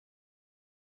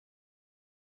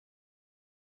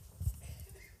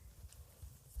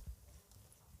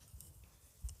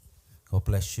God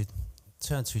bless you.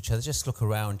 Turn to each other. Just look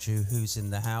around you. Who's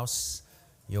in the house?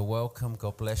 You're welcome.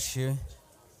 God bless you.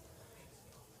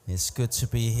 It's good to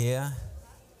be here.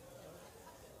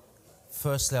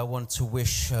 Firstly, I want to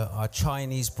wish our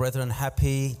Chinese brethren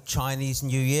happy Chinese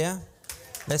New Year.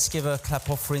 Let's give a clap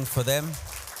offering for them.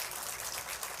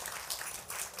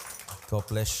 God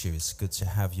bless you. It's good to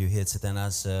have you here today. And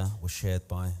as was shared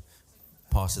by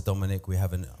Pastor Dominic, we're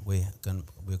going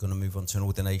to move on to an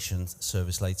ordination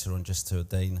service later on, just to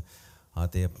ordain our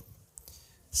dear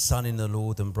son in the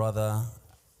Lord and brother,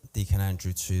 Deacon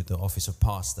Andrew, to the office of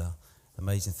pastor.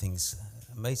 Amazing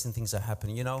things are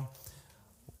happening. You know,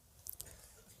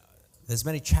 there's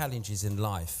many challenges in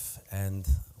life, and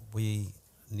we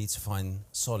need to find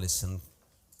solace and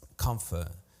comfort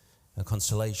and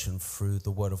consolation through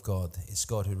the Word of God. It's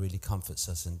God who really comforts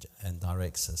us and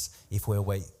directs us if we're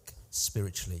awake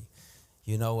spiritually.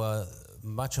 You know,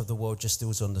 much of the world just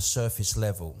deals on the surface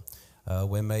level.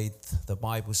 The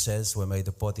Bible says we're made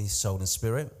of body, soul and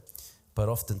spirit, but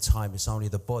oftentimes it's only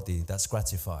the body that's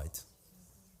gratified.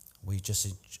 We just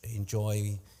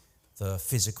enjoy the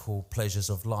physical pleasures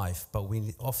of life, but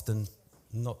we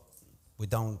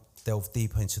don't delve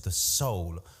deeper into the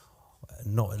soul,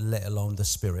 not let alone the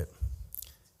spirit.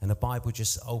 And the Bible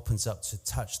just opens up to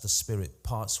touch the spirit,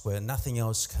 parts where nothing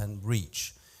else can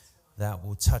reach, that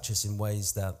will touch us in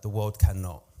ways that the world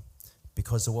cannot.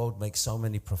 Because the world makes so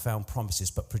many profound promises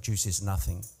but produces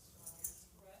nothing.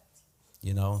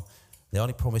 You know, the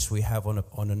only promise we have on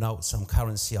a note, some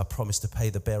currency, I promise to pay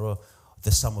the bearer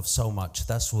the sum of so much.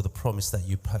 That's all the promise that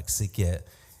you actually get.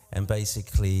 And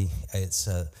basically, it's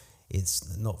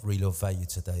not really of value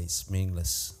today. It's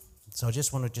meaningless. So I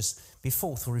just want to be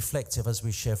thoughtful, reflective as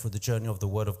we share through the journey of the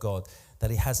Word of God,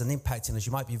 that it has an impact in us.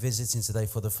 You might be visiting today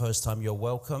for the first time. You're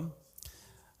welcome.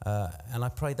 And I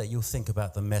pray that you'll think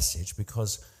about the message,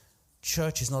 because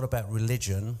church is not about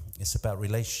religion. It's about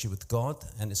relationship with God,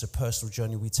 and it's a personal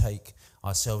journey we take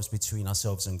between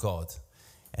ourselves and God.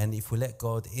 And if we let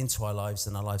God into our lives,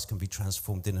 then our lives can be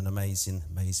transformed in an amazing,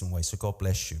 amazing way. So God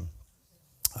bless you.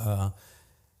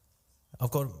 I've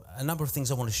got a number of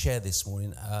things I want to share this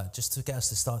morning, just to get us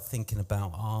to start thinking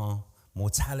about our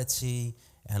mortality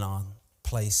and our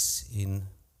place in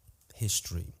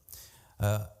history.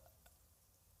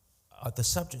 The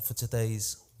subject for today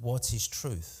is, what is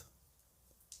truth?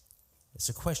 It's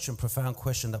a profound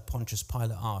question that Pontius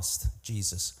Pilate asked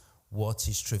Jesus. What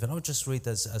is truth? And I'll just read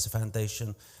as a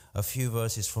foundation a few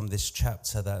verses from this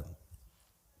chapter, that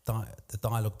the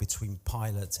dialogue between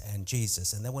Pilate and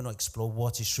Jesus. And then we're going to explore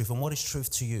what is truth, and what is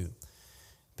truth to you.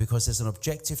 Because there's an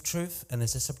objective truth and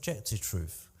there's a subjective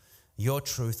truth. Your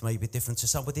truth may be different to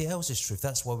somebody else's truth.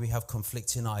 That's why we have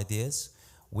conflicting ideas.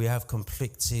 We have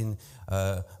conflicting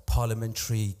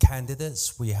parliamentary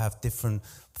candidates. We have different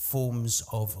forms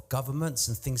of governments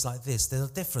and things like this. There are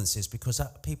differences because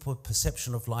people's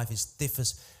perception of life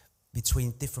differs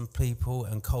between different people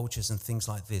and cultures and things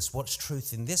like this. What's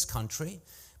truth in this country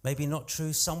may be not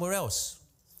true somewhere else,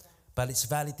 but it's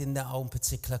valid in their own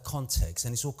particular context,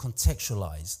 and it's all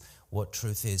contextualized what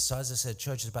truth is. So as I said,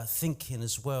 church is about thinking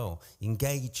as well,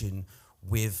 engaging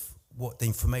with what the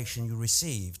information you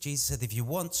receive. Jesus said, if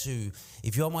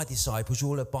you're my disciples, you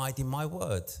will abide in my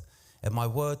word. And my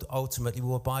word ultimately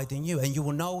will abide in you. And you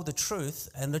will know the truth,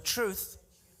 and the truth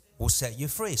will set you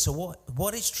free. So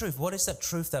what is truth? What is that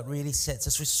truth that really sets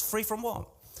us free from what?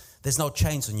 There's no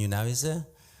chains on you now, is there?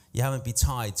 You haven't been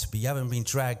tied you haven't been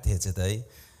dragged here today.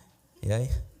 Yeah?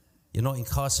 You're not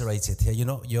incarcerated here.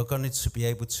 You're going to be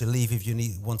able to leave if you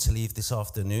want to leave this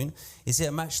afternoon. Is it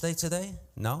a match day today?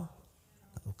 No?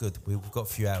 Oh, good, we've got a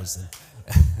few hours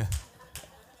then.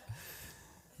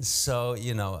 So,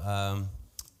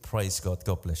 praise God.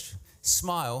 God bless you.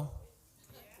 Smile.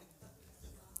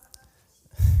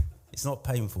 It's not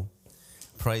painful.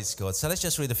 Praise God. So let's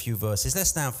just read a few verses. Let's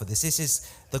stand for this. This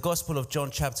is the Gospel of John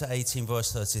chapter 18,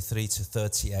 verse 33 to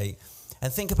 38.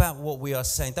 And think about what we are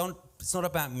saying. It's not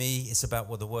about me. It's about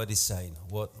what the Word is saying,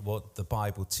 what the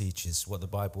Bible teaches, what the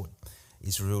Bible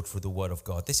is revealed through the Word of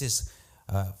God. This is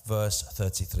verse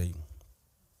 33.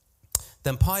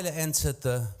 Then Pilate entered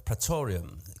the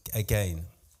praetorium again,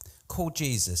 called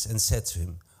Jesus and said to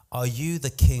him, "Are you the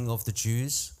king of the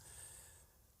Jews?"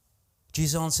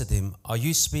 Jesus answered him, "Are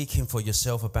you speaking for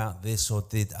yourself about this, or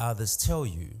did others tell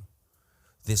you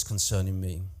this concerning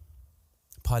me?"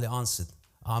 Pilate answered,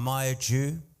 "Am I a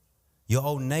Jew? Your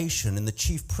own nation and the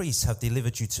chief priests have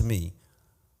delivered you to me.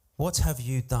 What have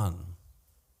you done?"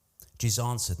 Jesus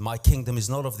answered, "My kingdom is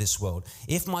not of this world.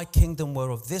 If my kingdom were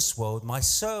of this world, my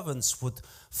servants would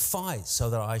fight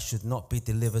so that I should not be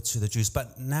delivered to the Jews.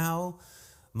 But now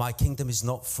my kingdom is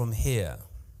not from here."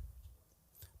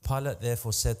 Pilate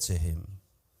therefore said to him,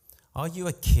 "Are you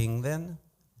a king then?"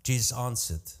 Jesus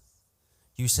answered,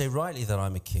 "You say rightly that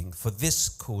I'm a king. For this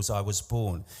cause I was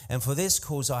born, and for this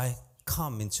cause I have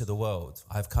come into the world,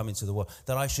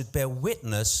 that I should bear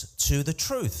witness to the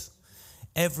truth.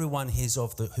 Everyone who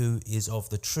is of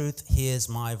the truth hears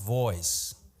my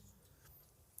voice."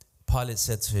 Pilate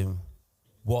said to him,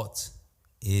 "What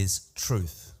is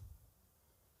truth?"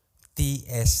 "Τι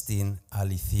εστιν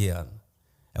αληθείαν."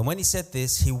 And when he said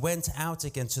this, he went out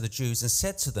again to the Jews and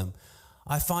said to them,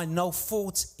 "I find no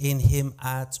fault in him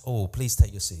at all." Please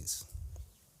take your seats.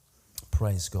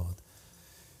 Praise God.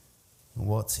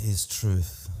 What is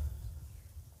truth?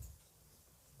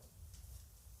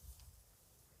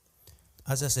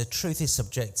 As I said, truth is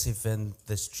subjective, and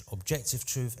there's objective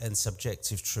truth and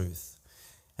subjective truth.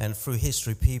 And through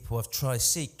history, people have tried to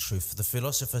seek truth. The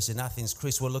philosophers in Athens,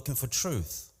 Greece, were looking for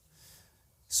truth.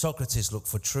 Socrates looked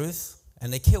for truth,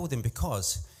 and they killed him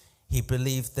because he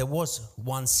believed there was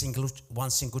one single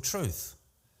truth.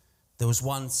 There was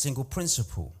one single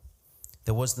principle.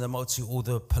 There wasn't all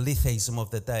the polytheism of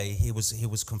the day. He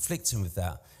was conflicting with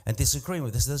that and disagreeing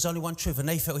with this. There's only one truth, and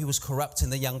they felt he was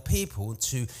corrupting the young people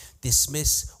to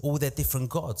dismiss all their different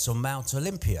gods on Mount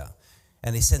Olympia.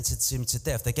 And they sentenced him to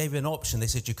death. They gave him an option. They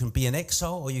said, you can be an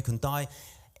exile or you can die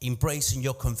embracing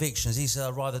your convictions. He said,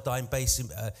 I'd rather die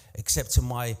accepting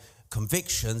my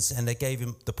convictions. And they gave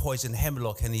him the poison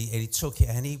hemlock, and he took it,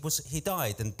 and he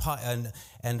died.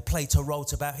 And Plato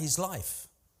wrote about his life.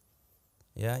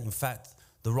 Yeah, in fact,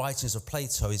 the writings of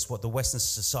Plato is what the Western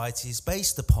society is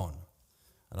based upon.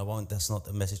 And that's not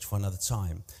a message for another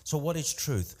time. So what is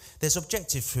truth? There's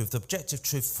objective truth. The objective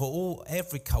truth for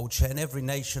every culture and every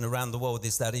nation around the world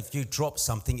is that if you drop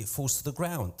something, it falls to the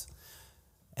ground.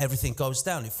 Everything goes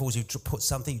down. It falls, you put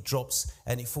something, it drops,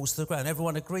 and it falls to the ground.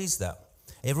 Everyone agrees that.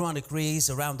 Everyone agrees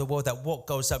around the world that what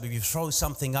goes up, if you throw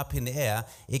something up in the air,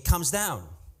 it comes down.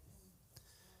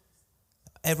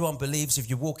 Everyone believes if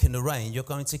you walk in the rain, you're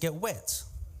going to get wet.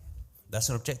 That's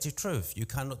an objective truth. You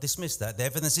cannot dismiss that. The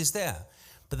evidence is there.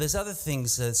 But there's other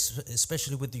things,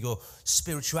 especially with your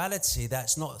spirituality,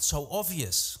 that's not so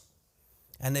obvious.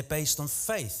 And they're based on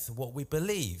faith, what we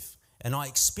believe, and our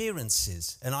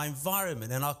experiences, and our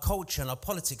environment, and our culture, and our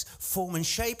politics form and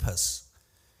shape us.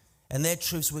 And their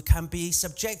truths can be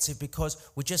subjective because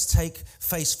we just take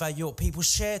face value what people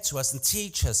share to us and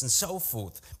teach us and so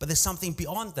forth. But there's something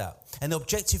beyond that. And the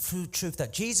objective truth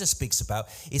that Jesus speaks about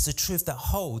is the truth that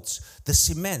holds the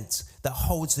cement, that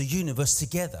holds the universe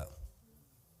together.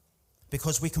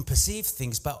 Because we can perceive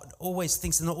things, but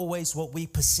things are not always what we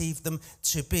perceive them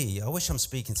to be. I wish I'm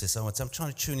speaking to someone. I'm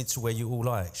trying to tune into where you all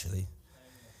are, actually.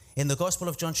 In the Gospel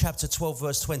of John chapter 12,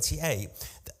 verse 28,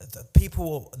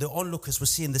 the onlookers were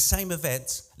seeing the same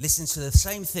event, listening to the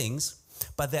same things,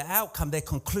 but their outcome, their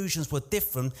conclusions were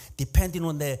different depending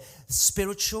on their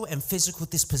spiritual and physical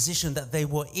disposition that they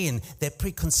were in. Their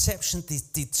preconception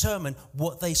determined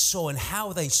what they saw and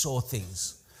how they saw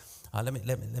things. Let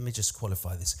me just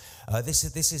qualify this.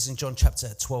 This is in John chapter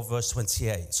 12, verse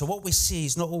 28. So what we see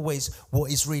is not always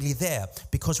what is really there,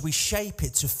 because we shape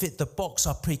it to fit the box,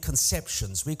 our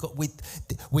preconceptions. We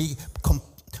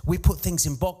put things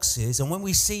in boxes, and when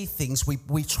we see things,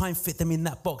 we try and fit them in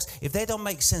that box. If they don't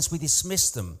make sense, we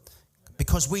dismiss them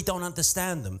because we don't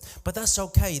understand them. But that's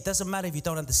okay. It doesn't matter if you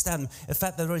don't understand them. In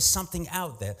fact, there is something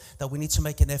out there that we need to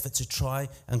make an effort to try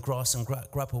and grasp and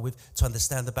grapple with to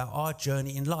understand about our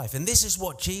journey in life. And this is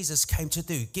what Jesus came to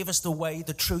do. Give us the way,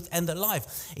 the truth, and the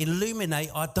life.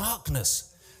 Illuminate our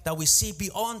darkness, that we see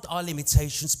beyond our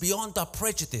limitations, beyond our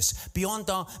prejudice, beyond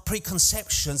our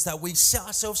preconceptions, that we set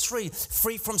ourselves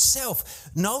free from self.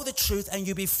 Know the truth and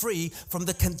you'll be free from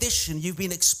the condition you've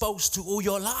been exposed to all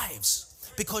your lives.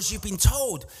 Because you've been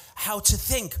told how to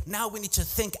think. Now we need to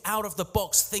think out of the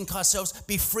box, think ourselves,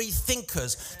 be free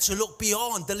thinkers, to look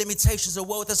beyond the limitations the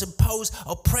world has imposed,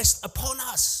 oppressed upon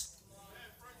us.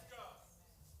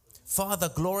 Father,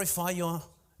 glorify your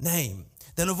name.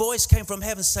 Then a voice came from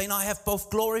heaven saying, I have both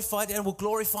glorified and will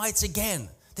glorify it again.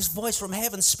 This voice from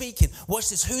heaven speaking. Watch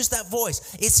this. Who's that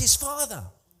voice? It's his Father.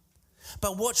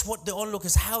 But watch how the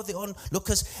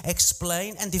onlookers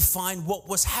explain and define what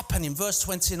was happening. Verse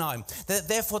 29.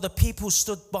 Therefore the people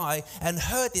stood by and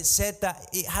heard it said that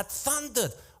it had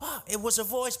thundered. It was a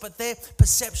voice, but their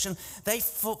perception, they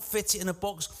fit it in a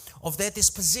box of their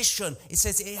disposition. It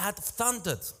says it had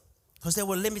thundered because they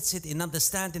were limited in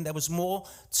understanding. There was more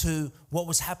to what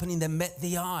was happening than met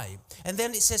the eye. And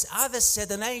then it says, others said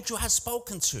an angel has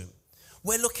spoken to him.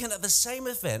 We're looking at the same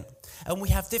event and we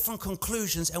have different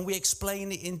conclusions and we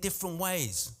explain it in different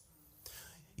ways.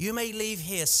 You may leave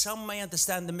here, some may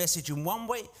understand the message in one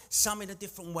way, some in a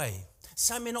different way.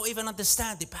 Some may not even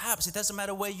understand it. Perhaps it doesn't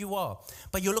matter where you are.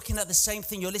 But you're looking at the same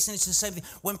thing. You're listening to the same thing.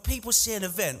 When people see an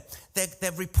event,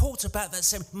 their reports about that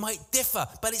same might differ,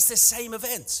 but it's the same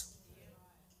event.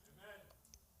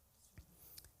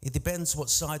 It depends what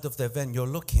side of the event you're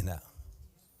looking at.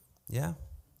 Yeah?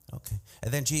 Okay.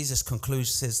 And then Jesus concludes,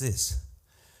 says this.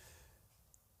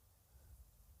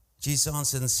 Jesus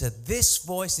answered and said, this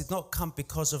voice did not come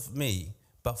because of me,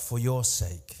 but for your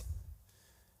sake.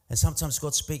 And sometimes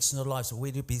God speaks in our lives, so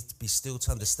we need to be still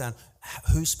to understand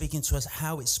who's speaking to us,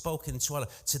 how it's spoken to our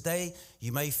life. Today,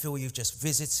 you may feel you're just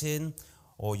visiting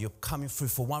or you're coming through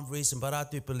for one reason, but I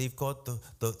do believe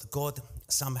God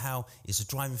somehow is a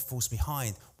driving force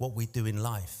behind what we do in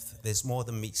life. There's more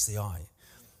than meets the eye.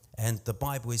 And the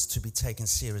Bible is to be taken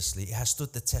seriously. It has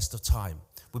stood the test of time.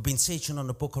 We've been teaching on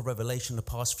the book of Revelation the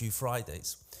past few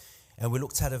Fridays. And we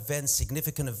looked at events,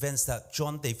 significant events that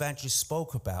John the Evangelist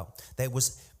spoke about. That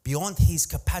was beyond his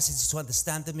capacity to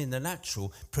understand them in the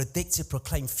natural, predicted,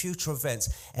 proclaimed future events.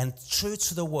 And true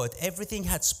to the word, everything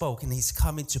had spoken, he's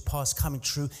coming to pass, coming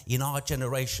true in our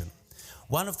generation.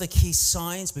 One of the key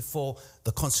signs before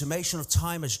the consummation of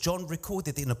time, as John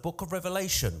recorded in the book of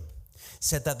Revelation,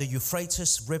 said that the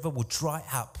Euphrates River would dry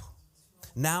up.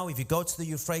 Now, if you go to the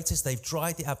Euphrates, they've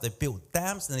dried it up. They've built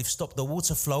dams and they've stopped the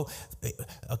water flow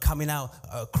coming out,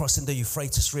 crossing the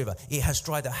Euphrates River. It has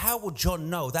dried up. How would John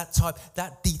know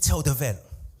that detailed event?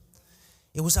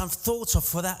 It was unthought of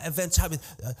for that event to happen.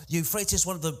 Euphrates is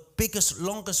one of the biggest,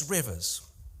 longest rivers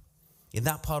in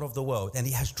that part of the world, and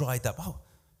it has dried up. Oh,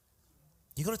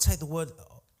 you've got to take the word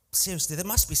seriously. There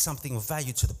must be something of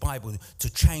value to the Bible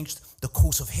to change the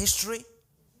course of history.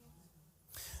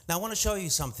 Now, I want to show you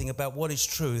something about what is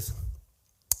truth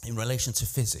in relation to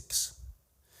physics.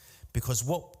 Because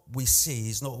what we see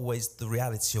is not always the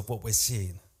reality of what we're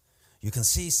seeing. You can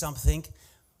see something,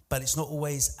 but it's not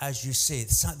always as you see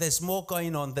it. So there's more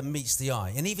going on than meets the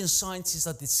eye. And even scientists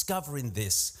are discovering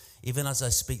this, even as I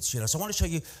speak to you now. So I want to show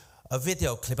you a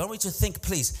video clip. I want you to think,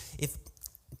 please,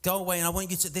 go away, and I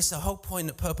want you to, the whole point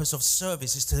and purpose of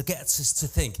service is to get us to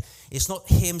think. It's not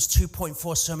hymns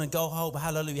 2.4 sermon, go home,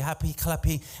 hallelujah, happy,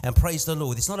 clappy, and praise the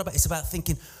Lord. It's about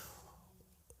thinking,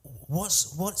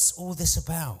 what's all this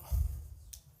about?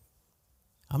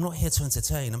 I'm not here to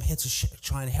entertain. I'm here to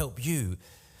try and help you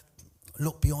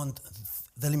look beyond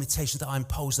the limitations that I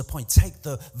impose upon you. Take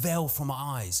the veil from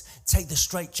our eyes. Take the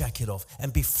straitjacket off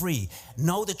and be free.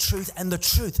 Know the truth, and the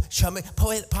truth shall make.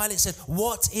 Pilate said,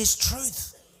 what is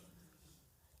truth?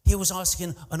 He was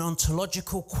asking an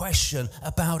ontological question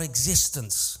about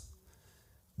existence.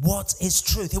 What is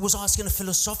truth? He was asking a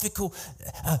philosophical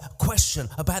question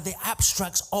about the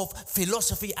abstracts of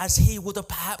philosophy as he would have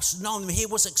perhaps known them. He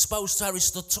was exposed to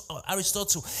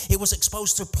Aristotle. He was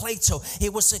exposed to Plato. He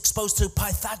was exposed to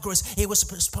Pythagoras. He was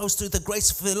exposed to the great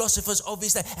philosophers of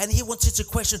his day. And he wanted to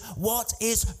question, what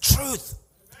is truth?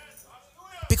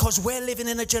 Because we're living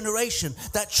in a generation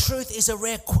that truth is a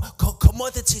rare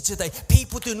commodity today.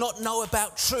 People do not know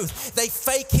about truth. They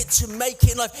fake it to make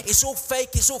it in life. It's all fake,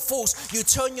 it's all false. You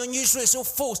turn your newsreel, it's all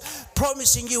false.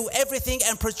 Promising you everything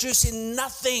and producing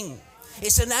nothing.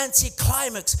 It's an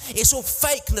anti-climax. It's all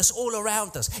fakeness all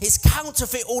around us. It's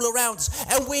counterfeit all around us.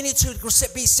 And we need to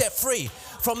be set free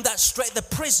from the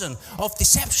prison of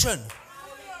deception.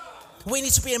 We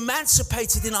need to be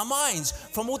emancipated in our minds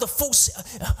from all the false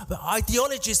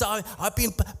ideologies that I've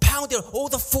been pounding, all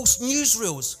the false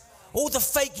newsreels, all the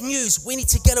fake news. We need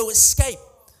to get to escape.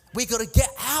 We got to get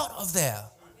out of there.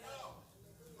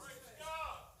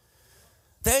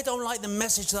 They don't like the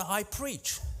message that I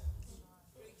preach.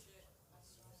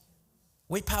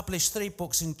 We published 3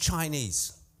 books in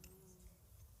Chinese.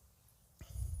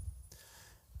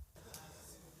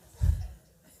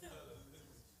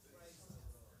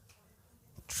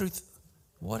 Truth.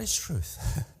 What is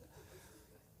truth?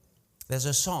 There's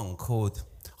a song called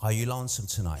Are You Lonesome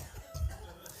Tonight?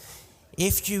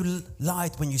 If you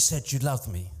lied when you said you loved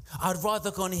me, I'd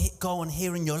rather go on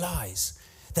hearing your lies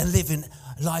than living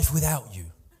life without you.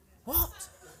 What?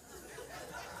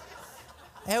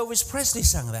 Elvis Presley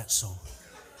sang that song.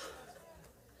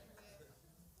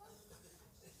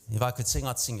 If I could sing,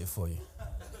 I'd sing it for you.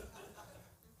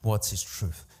 What is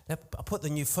truth? I put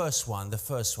the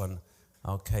first one.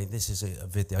 Okay, this is a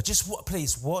video.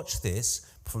 Please watch this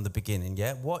from the beginning,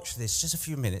 yeah? Watch this, just a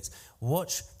few minutes.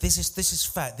 Watch, this is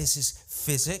fact, this is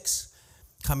physics,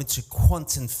 coming to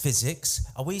quantum physics.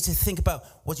 I want you to think about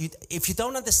if you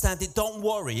don't understand it, don't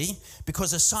worry,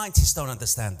 because the scientists don't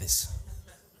understand this.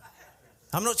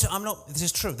 This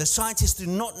is true. The scientists do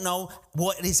not know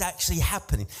what is actually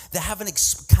happening. They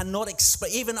cannot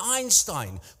explain, even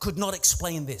Einstein could not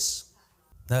explain this.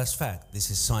 That's fact, this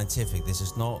is scientific, this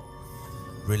is not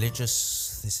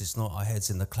religious, this is not our heads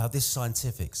in the cloud. This is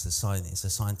scientific. It's a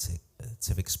scientific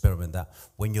experiment that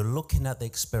when you're looking at the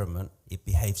experiment, it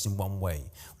behaves in one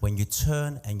way. When you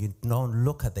turn and you don't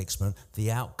look at the experiment,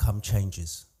 the outcome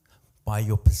changes by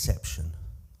your perception.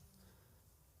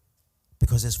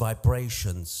 Because there's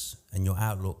vibrations and your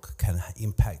outlook can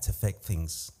affect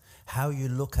things. How you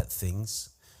look at things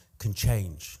can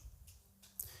change.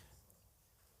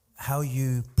 How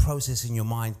you process in your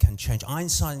mind can change.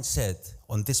 Einstein said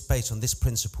based on this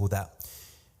principle that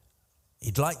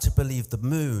he'd like to believe the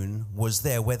moon was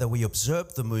there, whether we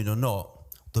observed the moon or not,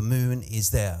 the moon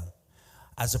is there.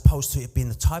 As opposed to it being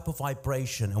the type of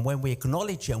vibration, and when we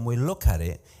acknowledge it and we look at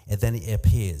it, and then it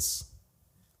appears.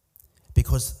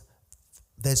 Because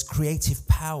there's creative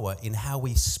power in how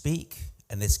we speak,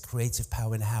 and there's creative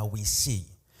power in how we see.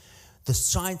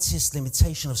 The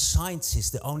limitation of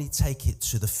scientists, they only take it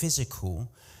to the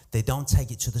physical, they don't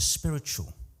take it to the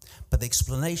spiritual. But the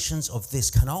explanations of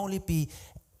this can only be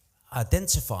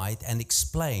identified and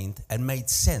explained and made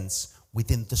sense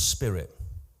within the spirit.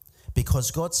 Because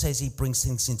God says he brings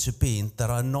things into being that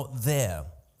are not there.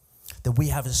 That we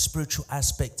have a spiritual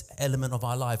element of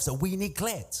our lives that we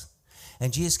neglect.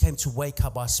 And Jesus came to wake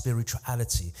up our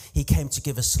spirituality. He came to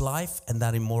give us life, and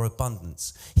that in more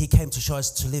abundance. He came to show us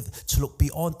to look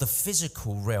beyond the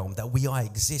physical realm that we are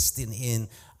existing in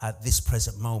at this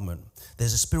present moment.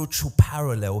 There's a spiritual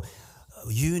parallel,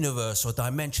 universe or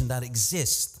dimension that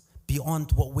exists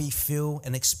beyond what we feel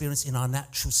and experience in our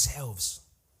natural selves.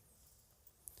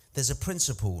 There's a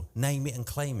principle, name it and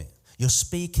claim it. You're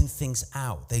speaking things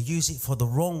out. They use it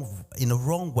in a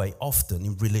wrong way often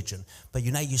in religion. But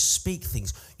you speak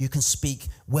things. You can speak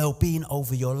well-being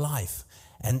over your life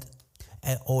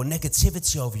or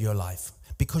negativity over your life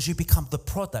because you become the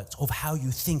product of how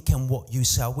you think and what you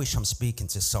say. I wish I'm speaking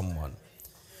to someone.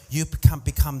 You can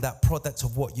become that product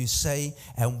of what you say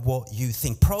and what you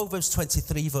think. Proverbs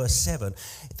 23 verse 7.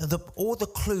 All the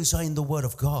clues are in the Word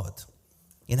of God.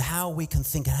 In how we can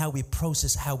think and how we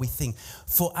process how we think.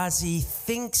 For as he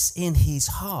thinks in his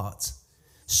heart,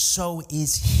 so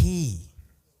is he.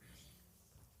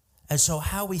 And so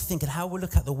how we think and how we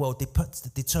look at the world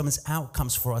determines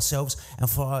outcomes for ourselves and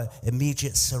for our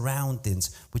immediate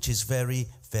surroundings, which is very,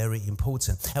 very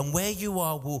important. And where you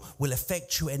are will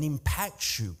affect you and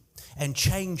impact you and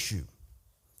change you.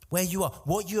 Where you are,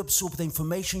 what you absorb, the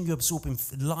information you absorb in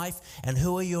life, and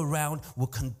who are you around will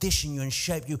condition you and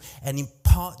shape you and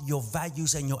impart your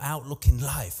values and your outlook in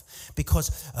life.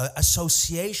 Because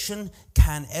association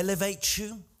can elevate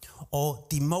you or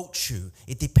demote you.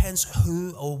 It depends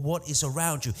who or what is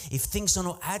around you. If things are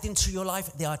not adding to your life,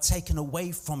 they are taken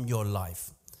away from your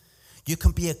life. You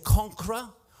can be a conqueror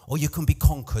or you can be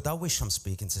conquered. I wish I'm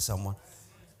speaking to someone.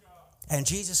 And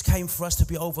Jesus came for us to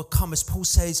be overcomers. Paul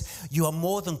says, you are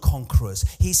more than conquerors.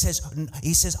 He says,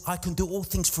 I can do all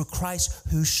things through Christ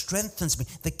who strengthens me.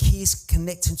 The key is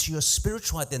connecting to your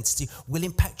spiritual identity will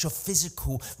impact your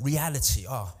physical reality.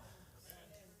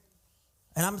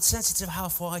 And I'm sensitive how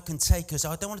far I can take us.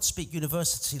 I don't want to speak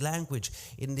university language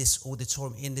in this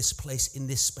auditorium, in this place, in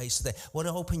this space today. I want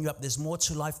to open you up. There's more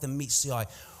to life than meets the eye.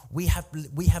 We have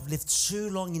lived too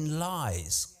long in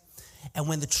lies. And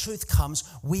when the truth comes,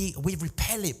 we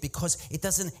repel it because it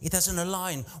doesn't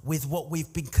align with what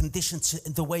we've been conditioned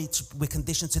to, the way we're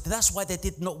conditioned to. That's why they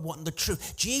did not want the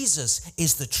truth. Jesus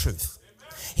is the truth.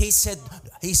 He said,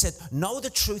 know the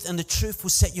truth and the truth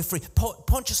will set you free.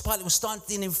 Pontius Pilate was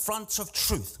standing in front of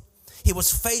truth. He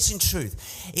was facing truth.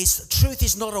 Truth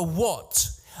is not a what.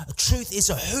 Truth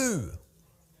is a who.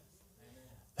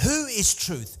 Who is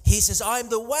truth? He says, I am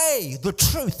the way, the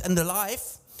truth, and the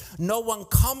life. No one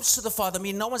comes to the Father.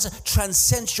 No one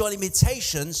transcends your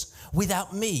limitations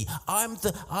without me. I'm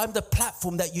the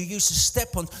platform that you use to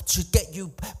step on to get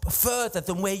you further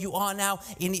than where you are now,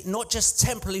 in not just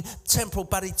temporal,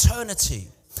 but eternity.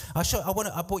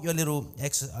 I brought you a little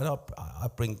exercise. I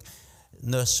bring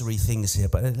nursery things here,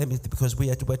 but because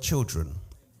we're children.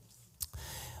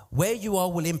 Where you are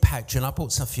will impact you, and I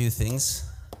brought a few things.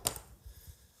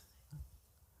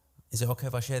 Is it okay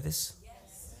if I share this?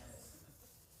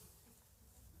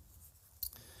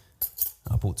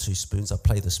 I bought 2 spoons. I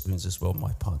play the spoons as well,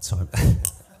 my part-time.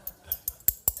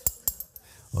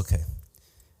 Okay.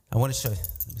 I want to show you.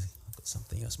 I've got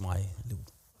something else, my little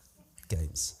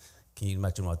games. Can you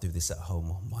imagine when I do this at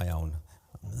home on my own?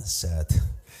 I'm sad.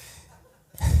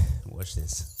 Watch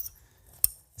this.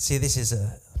 See, this is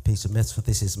a piece of metal.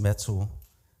 This is metal.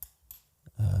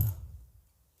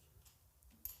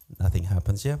 Nothing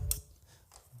happens, yeah?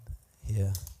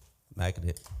 Here,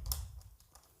 magnet.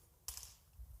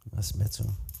 That's metal.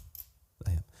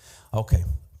 Okay.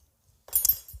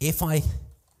 If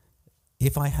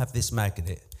if I have this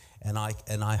magnet and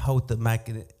I hold the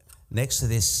magnet next to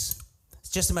this,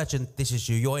 just imagine this is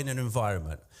you. You're in an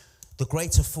environment. The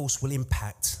greater force will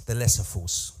impact the lesser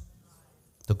force.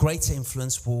 The greater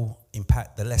influence will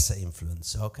impact the lesser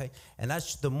influence, okay? And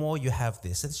that's the more you have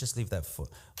this. Let's just leave that for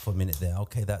a minute there,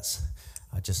 okay?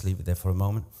 I'll just leave it there for a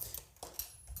moment.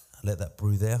 Let that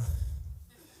brew there.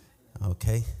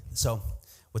 Okay, so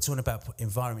we're talking about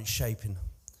environment shaping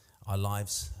our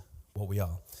lives, what we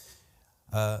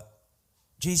are.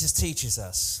 Jesus teaches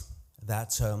us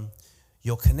that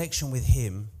your connection with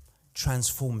him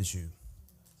transforms you.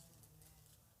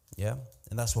 Yeah?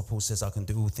 And that's what Paul says, I can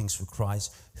do all things through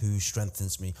Christ who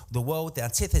strengthens me. The world, the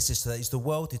antithesis to that is the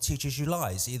world who teaches you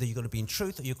lies. Either you're going to be in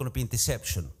truth or you're going to be in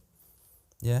deception.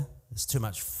 Yeah? There's too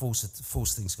much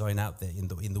false things going out there in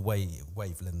the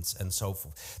wavelengths and so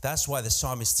forth. That's why the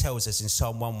psalmist tells us in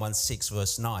Psalm 116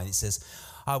 verse 9, it says,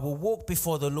 I will walk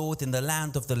before the Lord in the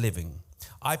land of the living.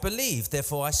 I believe,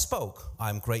 therefore I spoke. I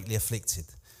am greatly afflicted.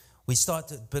 We start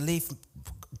to believe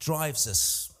drives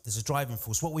us. There's a driving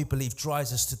force. What we believe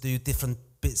drives us to do different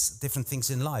things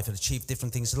in life and achieve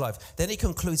different things in life. Then he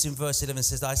concludes in verse 11 and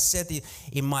says, I said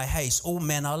in my haste, all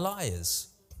men are liars.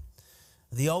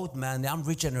 The old man, the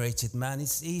unregenerated man,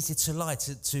 it's easy to lie,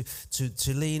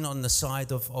 to lean on the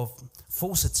side of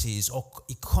falsities or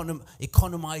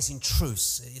economizing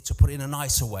truths, to put it in a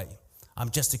nicer way. I'm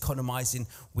just economizing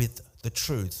with the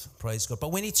truth, praise God.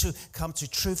 But we need to come to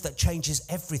truth that changes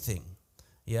everything,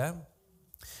 yeah?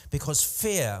 Because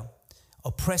fear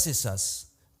oppresses us,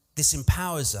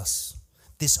 disempowers us,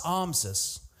 disarms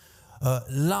us.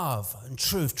 Love and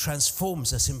truth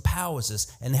transforms us, empowers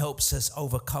us, and helps us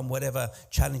overcome whatever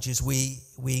challenges we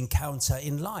encounter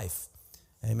in life.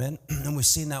 Amen. And we've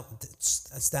seen that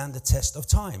stand the test of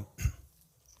time.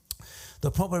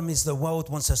 The problem is the world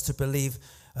wants us to believe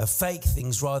fake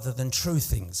things rather than true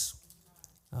things.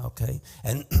 Okay.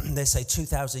 And they say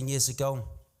 2,000 years ago,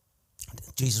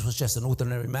 Jesus was just an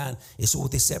ordinary man. It's all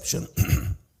deception.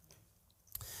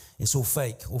 It's all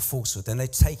fake, all falsehood. And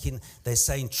they're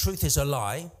saying truth is a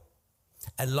lie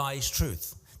and lie is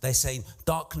truth. They're saying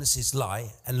darkness is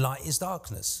lie and light is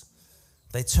darkness.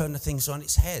 They turn the things on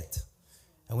its head.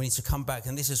 And we need to come back.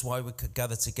 And this is why we could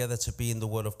gather together to be in the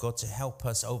Word of God to help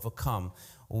us overcome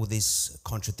all these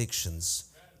contradictions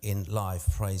in life.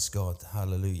 Praise God.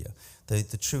 Hallelujah.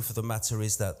 The truth of the matter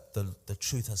is that the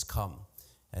truth has come.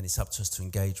 And it's up to us to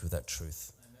engage with that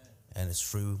truth. Amen. And it's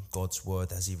through God's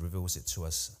Word as he reveals it to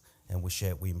us. And we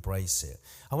share it, we embrace it.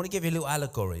 I want to give you a little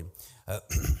allegory. At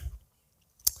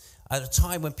a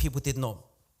time when people did not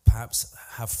perhaps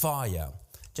have fire,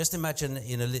 just imagine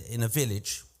in a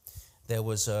village, there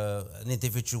was an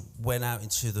individual went out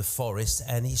into the forest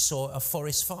and he saw a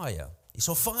forest fire. He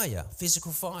saw fire,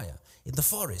 physical fire in the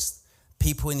forest.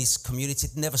 People in his community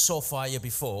never saw fire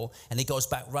before, and he goes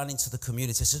back running to the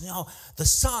community and says, no, the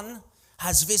sun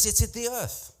has visited the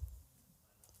earth.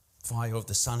 Fire of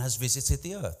the sun has visited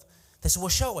the earth. They said, well,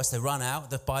 show us. They run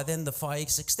out. By then, the fire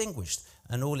is extinguished.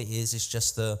 And all it is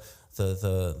just the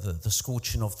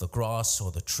scorching of the grass or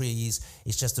the trees.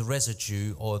 It's just the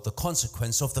residue or the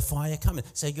consequence of the fire coming.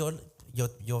 So you're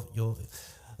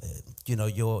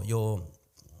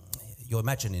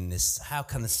imagining this. How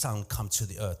can the sun come to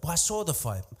the earth? Well, I saw the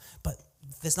fire, but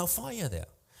there's no fire there.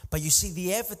 But you see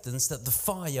the evidence that the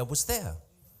fire was there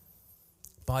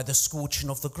by the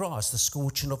scorching of the grass, the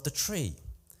scorching of the tree.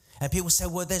 And people say,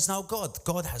 well, there's no God.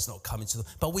 God has not come into the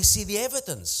world. But we see the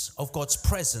evidence of God's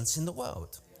presence in the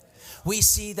world. We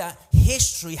see that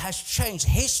history has changed.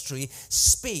 History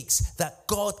speaks that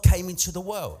God came into the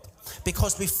world.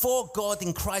 Because before God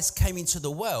in Christ came into the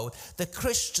world,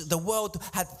 the world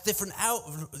had a different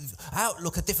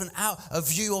outlook, a different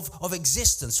view of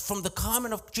existence. From the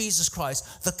coming of Jesus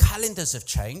Christ, the calendars have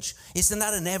changed. Isn't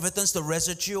that an evidence, the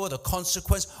residue or the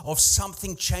consequence of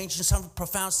something changing, something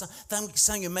profound,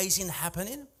 something amazing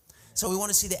happening? So we want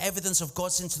to see the evidence of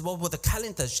God's into the world. Well, the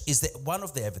calendar is one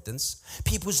of the evidence.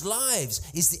 People's lives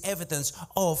is the evidence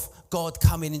of God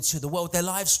coming into the world. Their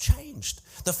lives changed.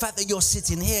 The fact that you're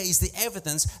sitting here is the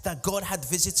evidence that God had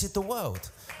visited the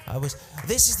world.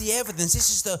 This is the evidence. This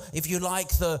is if you like,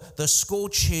 the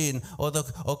scorching or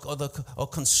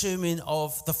consuming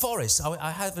of the forest.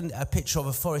 I have a picture of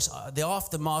a forest, the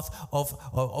aftermath of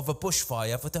a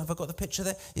bushfire. Have I got the picture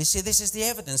there? You see, this is the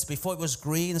evidence. Before it was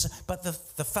green, but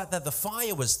the fact that the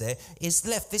fire was there is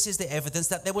left. This is the evidence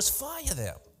that there was fire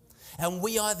there. And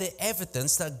we are the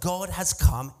evidence that God has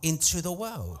come into the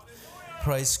world.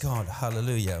 Praise God.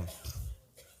 Hallelujah.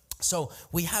 So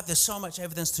there's so much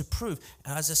evidence to prove.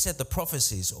 And as I said, the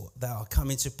prophecies that are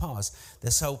coming to pass,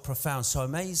 they're so profound, so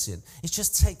amazing. It's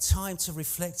just take time to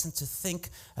reflect and to think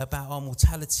about our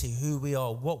mortality, who we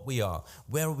are,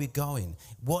 where are we going?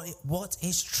 What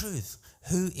is truth?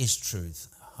 Who is truth?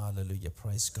 Hallelujah,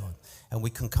 praise God. And we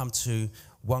can come to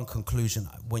one conclusion.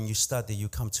 When you study, you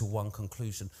come to one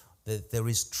conclusion. That there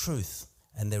is truth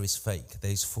and there is fake.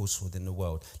 There is falsehood in the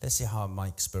world. Let's see how my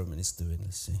experiment is doing.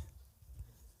 Let's see.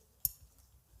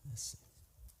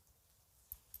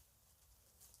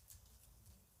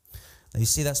 Now you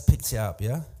see that's picked it up,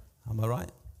 yeah? Am I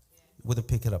right? Wouldn't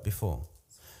pick it up before.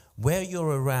 Where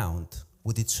you're around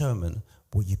will determine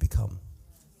what you become.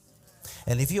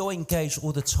 And if you're engaged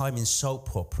all the time in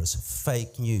soap operas,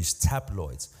 fake news,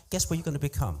 tabloids, guess what you're going to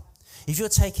become? If you're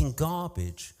taking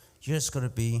garbage, you're just going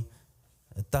to be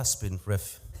a dustbin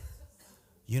ref.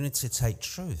 You need to take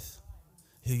truth.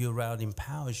 Who you're around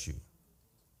empowers you.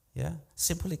 Yeah?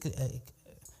 Simple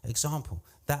example.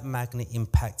 That magnet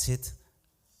impacted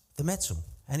the metal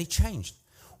and it changed.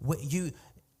 You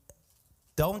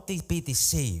don't be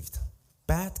deceived.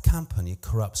 Bad company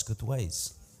corrupts good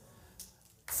ways.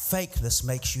 Fakeness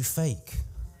makes you fake.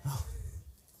 Oh.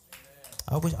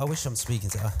 I wish I'm speaking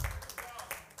to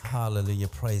hallelujah,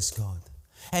 praise God.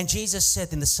 And Jesus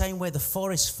said, in the same way the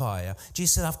forest fire,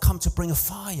 Jesus said, I've come to bring a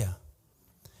fire.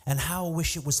 And how I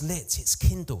wish it was lit, it's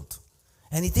kindled.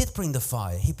 And he did bring the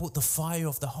fire. He brought the fire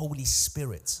of the Holy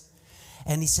Spirit.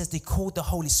 And he says they called the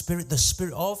Holy Spirit the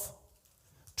Spirit of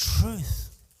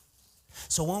truth.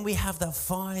 So when we have that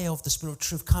fire of the Spirit of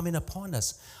truth coming upon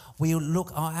us,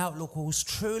 our outlook will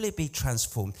truly be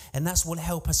transformed. And that's what will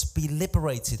help us be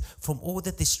liberated from all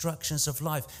the distractions of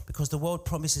life. Because the world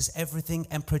promises everything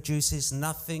and produces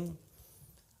nothing.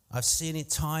 I've seen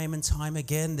it time and time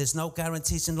again. There's no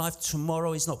guarantees in life.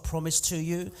 Tomorrow is not promised to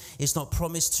you. It's not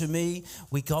promised to me.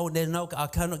 We go there. No, I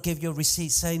cannot give you a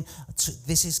receipt saying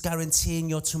this is guaranteeing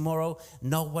your tomorrow.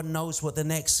 No one knows what the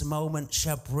next moment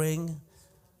shall bring.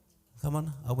 Come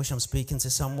on. I wish I'm speaking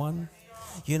to someone.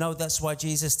 You know, that's why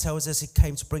Jesus tells us he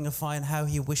came to bring a fire and how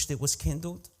he wished it was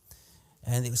kindled.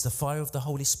 And it was the fire of the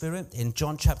Holy Spirit. In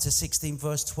John chapter 16,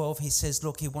 verse 12, he says,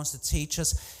 look, he wants to teach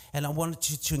us. And I wanted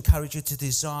to encourage you to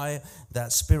desire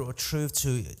that Spirit of truth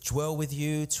to dwell with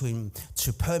you, to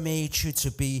permeate you,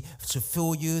 to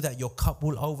fill you, that your cup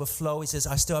will overflow. He says,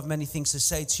 I still have many things to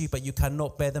say to you, but you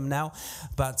cannot bear them now.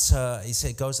 But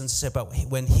he goes on to say, but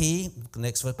when he,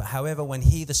 next verse, but however, when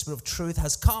he, the Spirit of truth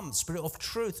has come, Spirit of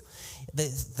truth,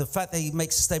 the fact that he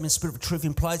makes a statement, Spirit of truth,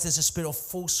 implies there's a spirit of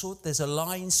falsehood, there's a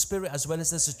lying spirit, as well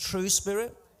as there's a true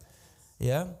spirit.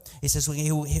 Yeah, he says when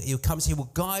he comes, he will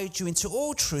guide you into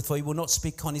all truth, for he will not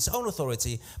speak on his own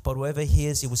authority, but whoever he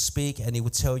hears, he will speak and he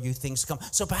will tell you things to come.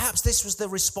 So perhaps this was the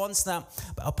response that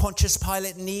Pontius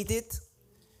Pilate needed.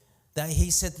 That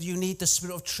he said, you need the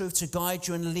Spirit of truth to guide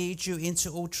you and lead you into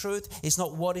all truth. It's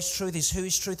not what is truth, it's who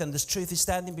is truth, and this truth is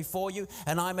standing before you,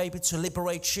 and I'm able to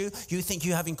liberate you. You think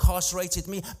you have incarcerated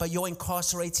me, but you're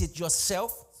incarcerated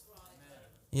yourself.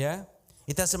 Yeah?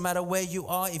 It doesn't matter where you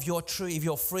are. If you're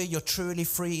free, you're truly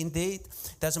free indeed.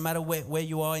 It doesn't matter where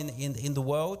you are in the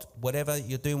world. Whatever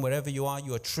you're doing, wherever you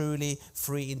are truly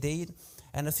free indeed.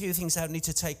 And a few things that need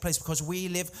to take place because we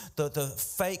live,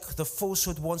 the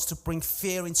falsehood wants to bring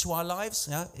fear into our lives.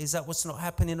 Yeah? Is that what's not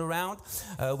happening around?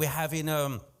 We're having...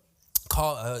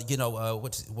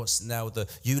 what's now the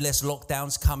US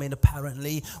lockdowns coming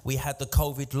apparently. We had the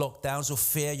COVID lockdowns of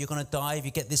fear. You're going to die. If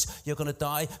you get this, you're going to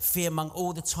die. Fear among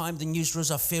all the time. The newsreels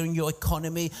are fearing your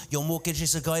economy. Your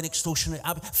mortgages are going extortionate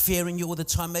up, fearing you all the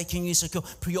time, making you secure,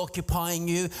 preoccupying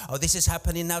you. Oh, this is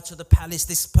happening now to the palace.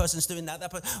 This person's doing that.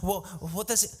 What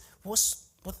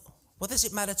does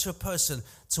it matter to a person,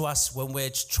 to us, when we're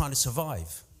trying to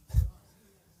survive?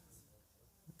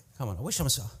 Come on, I wish I'm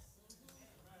so...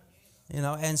 You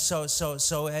know, and so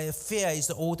fear is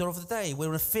the order of the day. We're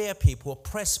going to fear people,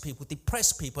 oppress people,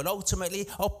 depress people, and ultimately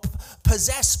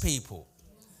possess people.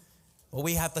 Well,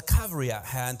 we have the cavalry at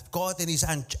hand. God and his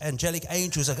angelic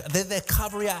angels, they're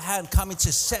cavalry at hand coming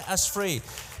to set us free,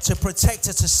 to protect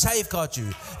us, to safeguard you.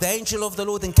 The angel of the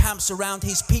Lord encamps around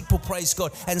his people, praise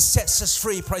God, and sets us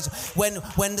free, praise God.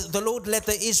 When the Lord led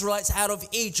the Israelites out of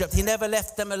Egypt, he never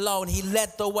left them alone. He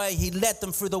led the way. He led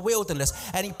them through the wilderness,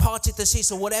 and he parted the sea.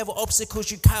 So whatever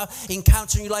obstacles you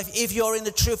encounter in your life, if you're in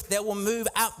the truth, they will move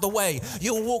out the way.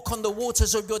 You'll walk on the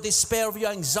waters of your despair, of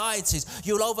your anxieties.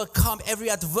 You'll overcome every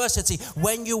adversity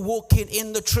when you walk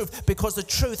in the truth, because the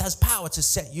truth has power to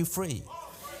set you free.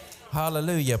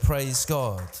 Hallelujah, praise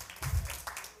God.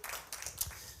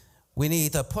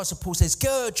 The Apostle Paul says,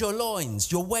 gird your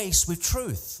loins, your waist with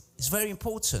truth. It's very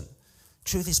important.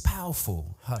 Truth is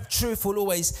powerful. Truth will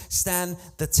always stand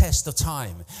the test of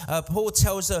time. Paul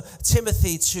tells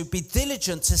Timothy to be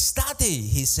diligent to study,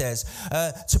 he says,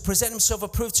 to present himself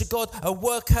approved to God, a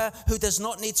worker who does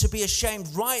not need to be ashamed,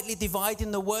 rightly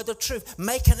dividing the word of truth.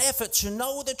 Make an effort to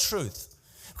know the truth.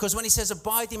 Because when he says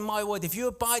abide in my word, if you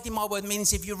abide in my word,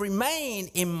 means if you remain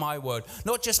in my word,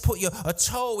 not just put a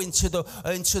toe into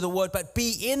the word, but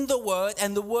be in the word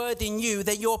and the word in you,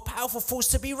 that you're a powerful force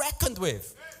to be reckoned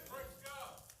with.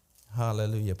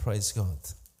 Hallelujah, praise God.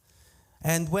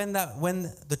 And when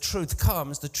the truth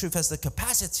comes, the truth has the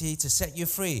capacity to set you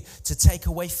free, to take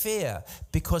away fear,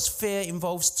 because fear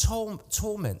involves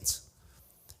torment.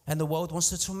 And the world wants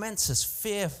to torment us,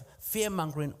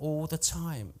 fear-mongering all the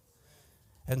time.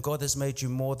 And God has made you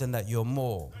more than that. You're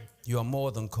more. You are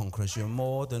more than conquerors. You're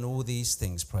more than all these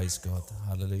things, praise God.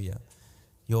 Hallelujah.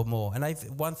 You're more. And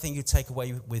one thing you take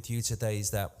away with you today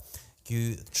is that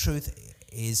truth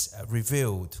is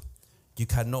revealed. You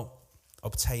cannot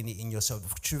obtain it in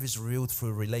yourself. Truth is revealed through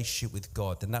a relationship with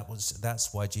God, and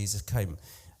that's why Jesus came.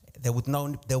 There would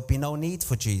be no need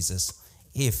for Jesus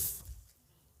if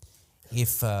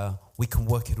we can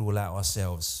work it all out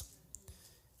ourselves.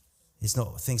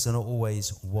 Things are not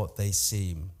always what they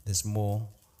seem. There's more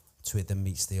to it than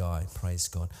meets the eye. Praise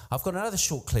God. I've got another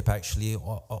short clip actually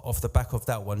off the back of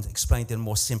that one, explained in a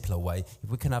more simpler way.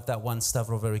 If we can have that one,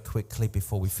 Stavro, very quickly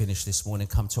before we finish this morning,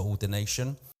 come to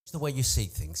ordination. It's the way you see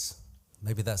things.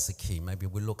 Maybe that's the key. Maybe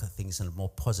we look at things in a more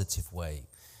positive way,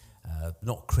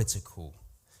 not critical,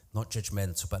 not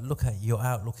judgmental, but look at your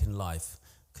outlook in life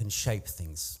can shape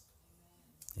things.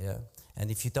 Yeah. And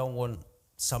if you don't want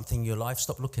something in your life,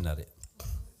 stop looking at it.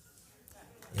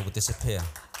 It will disappear.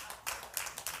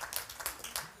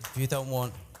 If you don't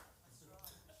want,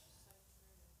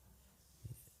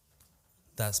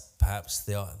 that's perhaps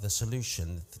the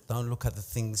solution. Don't look at the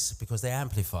things because they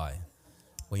amplify.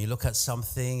 When you look at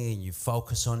something and you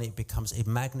focus on it, it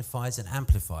magnifies and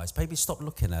amplifies. Maybe stop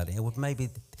looking at it. It would maybe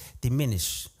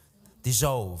diminish,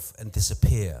 dissolve, and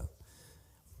disappear.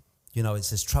 You know, it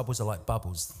says troubles are like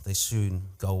bubbles. They soon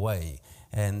go away.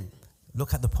 And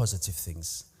look at the positive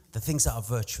things, the things that are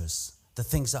virtuous, the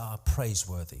things that are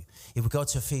praiseworthy. If we go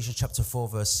to Ephesians chapter 4,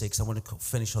 verse 6, I want to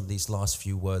finish on these last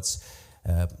few words.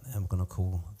 I'm going to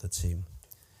call the team.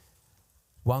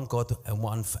 One God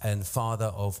and Father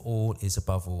of all is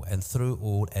above all, and through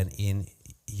all and in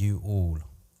you all.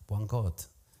 One God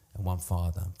and one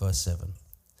Father. Verse 7.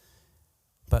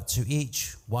 But to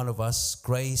each one of us,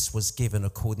 grace was given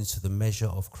according to the measure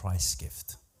of Christ's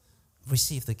gift.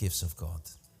 Receive the gifts of God.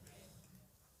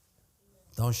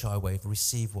 Don't shy away.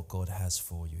 Receive what God has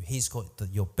for you. He's got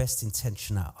your best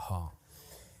intention at heart.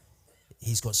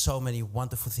 He's got so many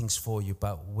wonderful things for you,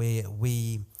 but we're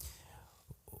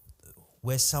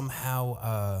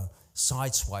somehow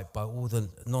sideswiped by all the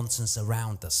nonsense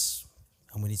around us.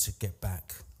 And we need to get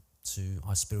back to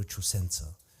our spiritual center.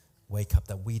 Wake up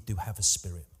that we do have a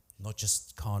spirit. Not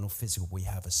just carnal, physical, we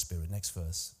have a spirit. Next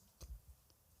verse.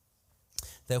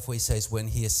 Therefore he says, when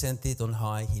he ascended on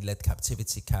high, he led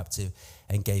captivity captive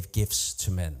and gave gifts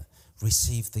to men.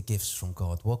 Receive the gifts from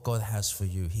God. What God has for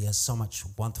you, he has so much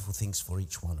wonderful things for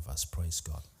each one of us. Praise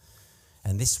God.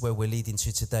 And this is where we're leading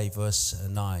to today, verse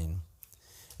 9.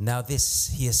 Now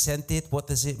this, he ascended, what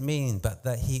does it mean? But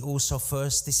that he also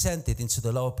first descended into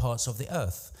the lower parts of the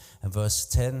earth. And verse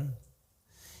 10,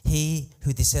 he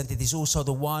who descended is also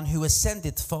the one who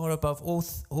ascended far above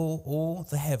all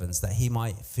the heavens, that he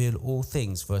might fill all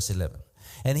things. Verse 11.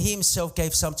 And he himself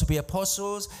gave some to be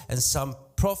apostles, and some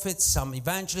prophets, some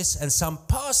evangelists, and some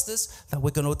pastors. That we're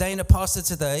going to ordain a pastor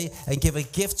today and give a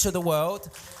gift to the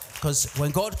world. Because when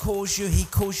God calls you, he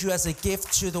calls you as a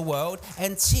gift to the world,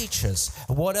 and teachers.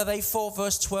 What are they for?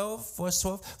 Verse 12.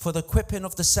 For the equipping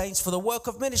of the saints, for the work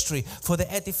of ministry, for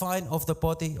the edifying of the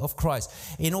body of Christ,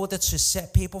 in order to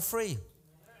set people free,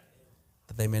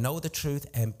 that they may know the truth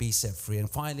and be set free. And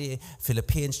finally,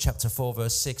 Philippians chapter 4,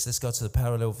 verse 6. Let's go to the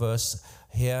parallel verse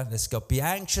here. Let's go. Be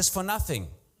anxious for nothing,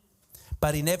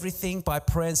 but in everything, by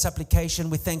prayer and supplication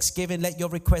with thanksgiving, let your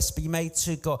requests be made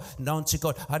to God, known to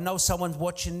God. I know someone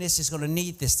watching this is going to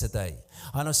need this today.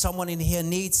 I know someone in here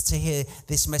needs to hear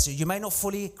this message. You may not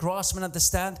fully grasp and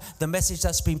understand the message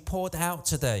that's been poured out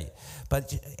today,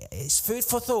 but it's food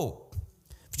for thought.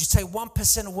 If you take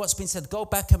 1% of what's been said, go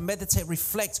back and meditate,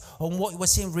 reflect on what we're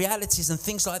seeing, realities and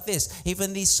things like this,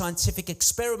 even these scientific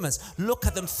experiments. Look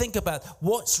at them, think about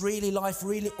what's really life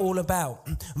really all about.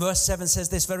 Verse 7 says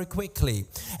this very quickly.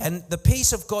 And the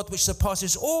peace of God which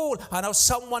surpasses all, I know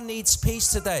someone needs peace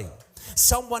today.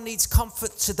 Someone needs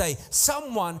comfort today.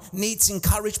 Someone needs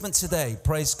encouragement today.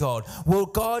 Praise God. Will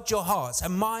guard your hearts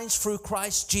and minds through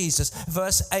Christ Jesus.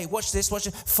 Verse 8. Watch this. Watch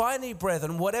it. Finally,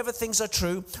 brethren, whatever things are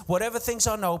true, whatever things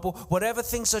are noble, whatever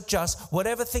things are just,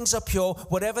 whatever things are pure,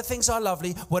 whatever things are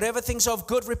lovely, whatever things are of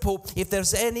good report, if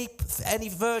there's any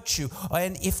virtue,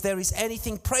 and if there is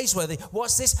anything praiseworthy,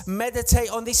 what's this? Meditate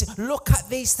on these. Look at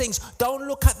these things. Don't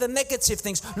look at the negative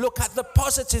things. Look at the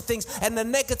positive things, and the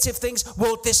negative things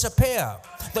will disappear.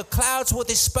 The clouds will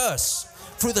disperse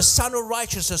through the Son of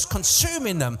Righteousness,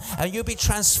 consuming them, and you'll be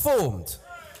transformed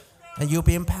and you'll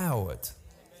be empowered.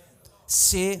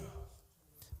 See it,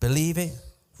 believe it,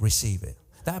 receive it.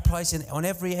 That applies on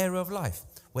every area of life.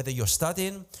 Whether you're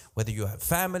studying, whether you have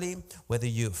family, whether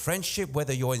you friendship,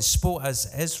 whether you're in sport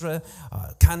as Ezra,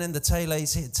 Cannon the tailor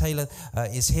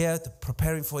is here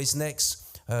preparing for his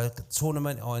next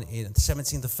tournament on the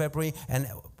 17th of February, and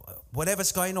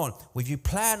whatever's going on, if you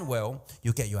plan well,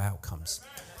 you'll get your outcomes.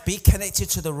 Be connected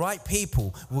to the right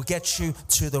people will get you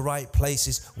to the right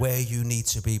places where you need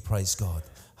to be, praise God.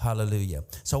 Hallelujah.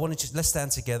 So I want to let's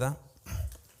stand together.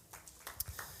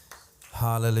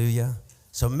 Hallelujah.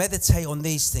 So meditate on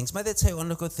these things. Meditate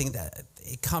on a good thing that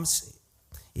it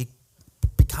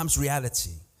becomes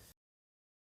reality.